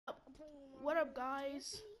What up,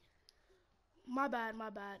 guys? My bad, my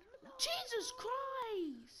bad. Jesus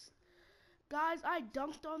Christ! Guys, I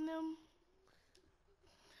dunked on them.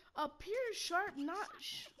 Up here, Sharp, not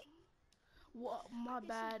what? My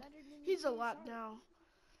bad. He's a lockdown.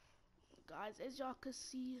 Guys, as y'all can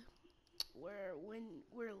see, when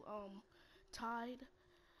we're tied,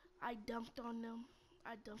 I dunked on them.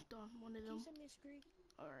 I dunked on one of them. Can you send me a screen?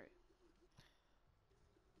 Alright.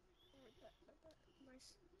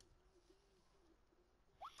 Nice.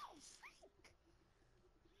 What the freak?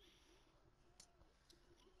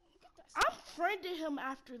 I'm friending him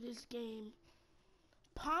after this game.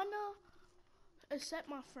 Pana, accept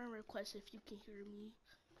my friend request if you can hear me.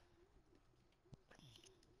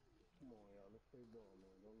 Come on, y'all. Let's play ball,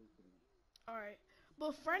 man. Don't lose to me. Alright.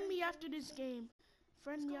 But friend me after this game.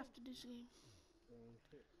 Friend me after this game. They ain't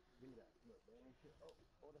shit. Give me that. Look, they ain't shit. Oh,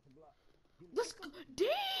 that's a block. Let's go. Get out of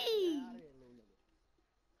Dang! here, little nigga.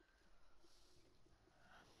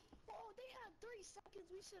 Oh, they had 3 seconds.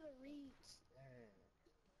 We should have reached. Damn.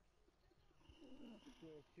 We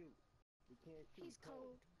can't shoot. We can't shoot. He's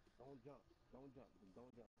cold. Don't jump. Don't jump. Don't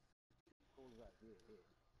jump. Cold right here.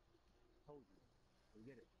 Hold you. We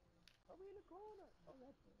get it. Are we in the corner? Oh,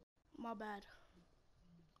 that's it. My bad.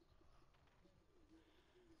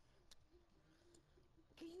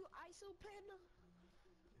 Can you ISO Panda?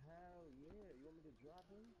 Hell yeah. You want me to drop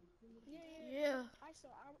him? Yeah. ISO.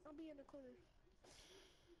 I'll be in the corner.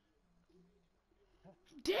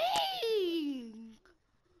 Dang!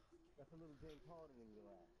 That's a little James Harden in your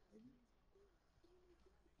eye, baby.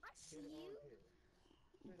 I see you.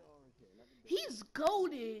 Straight orange here. Not the big. He's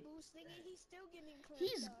goated. Boosting and he's still getting clamped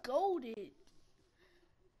He's up. goated.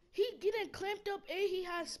 He getting clamped up and he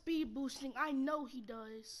has speed boosting. I know he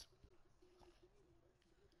does.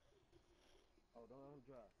 Oh, don't let him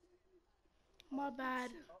drive. My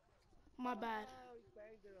bad. My bad. Oh, he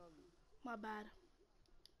banged it on me. My bad.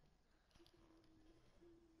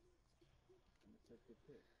 I'm gonna take the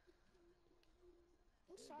pick.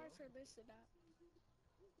 I'm sorry for missing that.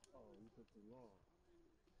 Oh, you took too long.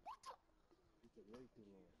 What the? You took way too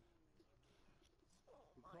long.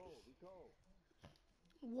 Be cold. Be cold.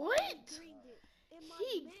 What? Greened it. In my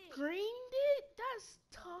He mid. greened it? That's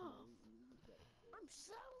tough. I'm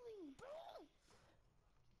selling, bro.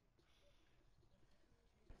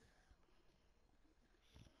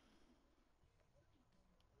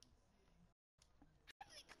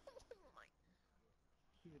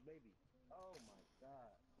 He's a baby. Oh my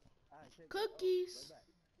god. Alright, take Cookies. That.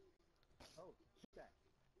 Oh, right back. Oh, shoot that.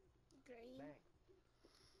 Green. Bang.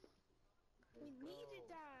 We Let's needed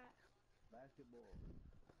go. that. Basketball.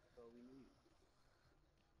 That's all we need.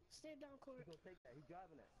 Stay down court. He's gonna take that. He's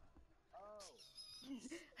driving that. Oh.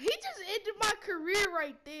 He just ended my career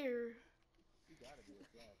right there. He gotta be a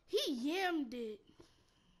flash. He yammed it.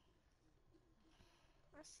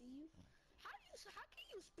 I see you. How can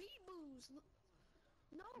you speed boost?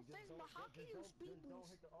 No offense, but how can you speed Don't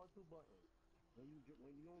boost? hit the R2 button. When you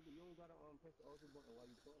don't gotta press the R2 button while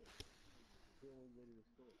you throwing. Until when you're ready to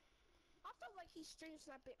score. I feel like he's stream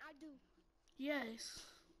snapping. I do. Yes.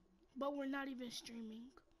 But we're not even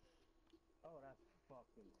streaming. Oh, that's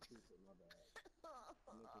fucking stupid. My bad.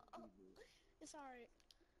 Make a speed boost. It's alright.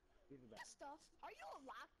 Give it back. That stuff. Are you on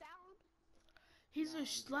lockdown? He's Nah, a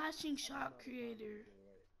slashing shot creator.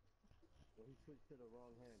 Well, he switched to the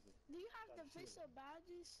wrong hand. Do you have the official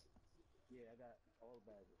badges? Yeah, I got all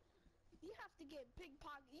badges. You have to get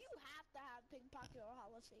pickpocket. You have to have pickpocket or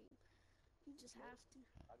Hall of Fame. You just have to.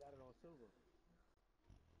 I got it on silver.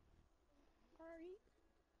 Alright.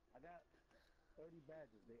 I got 30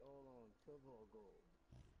 badges. They all on silver or gold.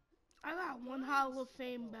 I got one Hall of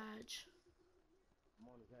Fame badge. I'm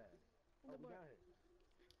on his ass. No Oh, we more. got it.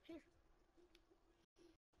 Here.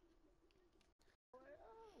 Oh,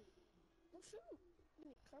 Oh shoot.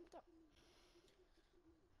 Clumped up.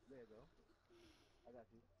 there you go. I got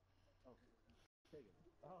you. Oh, take it.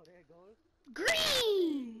 Oh, there it goes.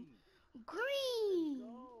 Green! Green!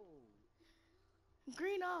 Go.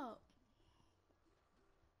 Green up.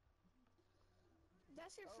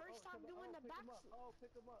 That's your first time doing the backflip. Oh,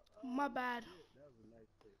 pick him up. Oh, My bad. shit. That was a nice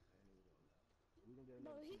pick. We gonna get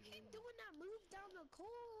No, another he team keep in. doing that move down the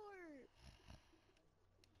court.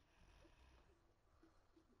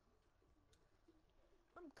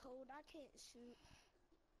 I'm cold. I can't shoot.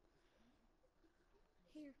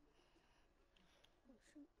 Here. Oh,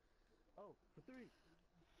 shoot. Oh, for 3.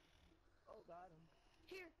 Oh, got him.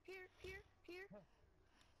 Here.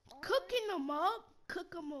 Cooking them up.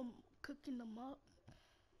 Cooking them up.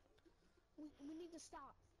 We need to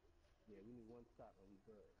stop. Yeah, we need one stop and we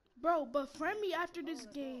good. Bro, but friend me after this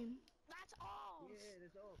game. That's all. Yeah,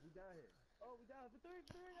 that's all. We got him. Oh, we got him for 3.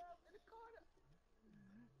 3 up in the corner.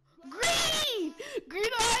 Green!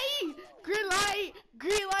 Green light! Green light!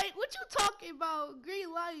 Green light! What you talking about?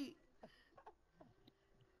 Green light.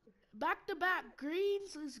 Back to back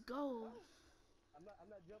greens, let's go. I'm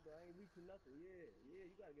not jumping. I ain't reaching nothing. Yeah, you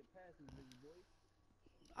gotta get past these niggas, boy.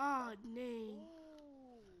 Ah, dang.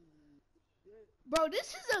 Ooh, shit. Bro,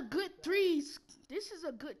 this is a good threes. This is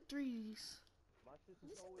a good threes. My sister's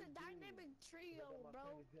This is always the green. dynamic I trio, got my bro.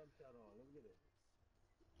 favorite jump shot on. Let me get it.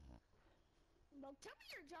 Bro, tell me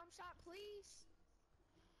your jump shot, please.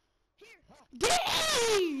 Here.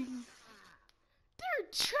 Dang! They're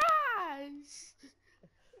trash.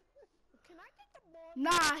 Can I get the ball?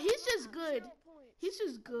 Nah, he's just good. 0 points. He's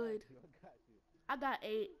just good. I got you. I got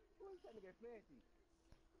 8. I'm trying to get fancy.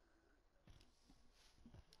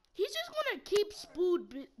 He's just gonna keep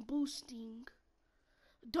speed boosting.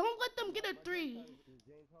 Don't let them get a 3. My jump shot is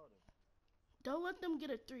James Harden. Don't let them get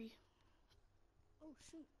a 3. Oh,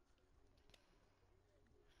 shoot.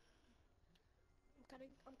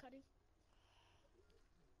 I'm cutting.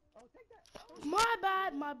 Oh, take that. Oh, My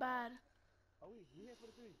bad, my bad. oh we here for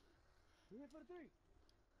the 3. We here for the 3.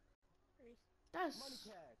 That's Money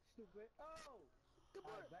cash, stupid. Oh. Good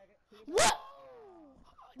All boy. right, back it. what? Oh.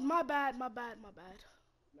 My bad, my bad, my bad.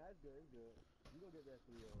 Nah, it's good, it's good. You gonna get that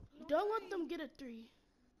 3, yo. Don't let them get a 3.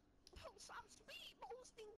 Oh, stop speed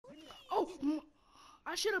boosting, please. Oh,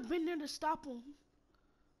 I should have been there to stop him.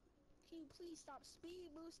 Can you please stop speed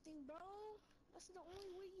boosting, bro? That's the only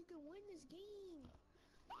way you can win this game.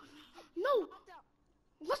 No, Knocked out.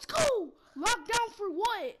 let's go. Lockdown for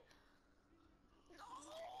what?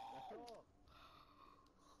 That's all.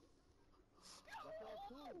 That's all,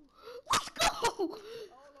 too. Let's go. Hold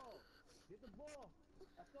on. Get the ball.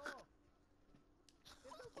 That's all.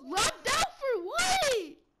 Lockdown for what?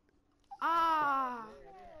 Ah,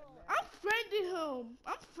 Yeah, I'm friending him.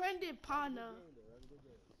 I'm friending Pana. that's a good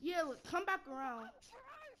game. Yeah, look, come back around. I'm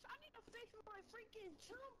trash. I need to fix my freaking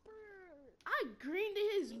jumper. I greened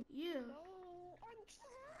his. Yeah. No, I'm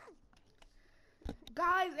trash.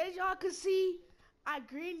 Guys, as y'all can see, I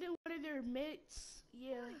greened in one of their mitts.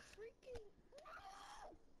 Yeah. My freaking.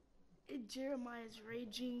 And Jeremiah's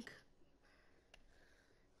raging.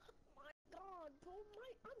 My God, bro.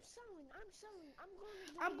 I'm selling.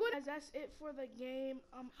 I'm going. Guys, that's it for the game.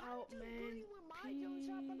 I'm out, I man. agree with my jump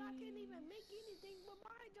shot, but I can't even make anything with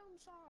my jump shot.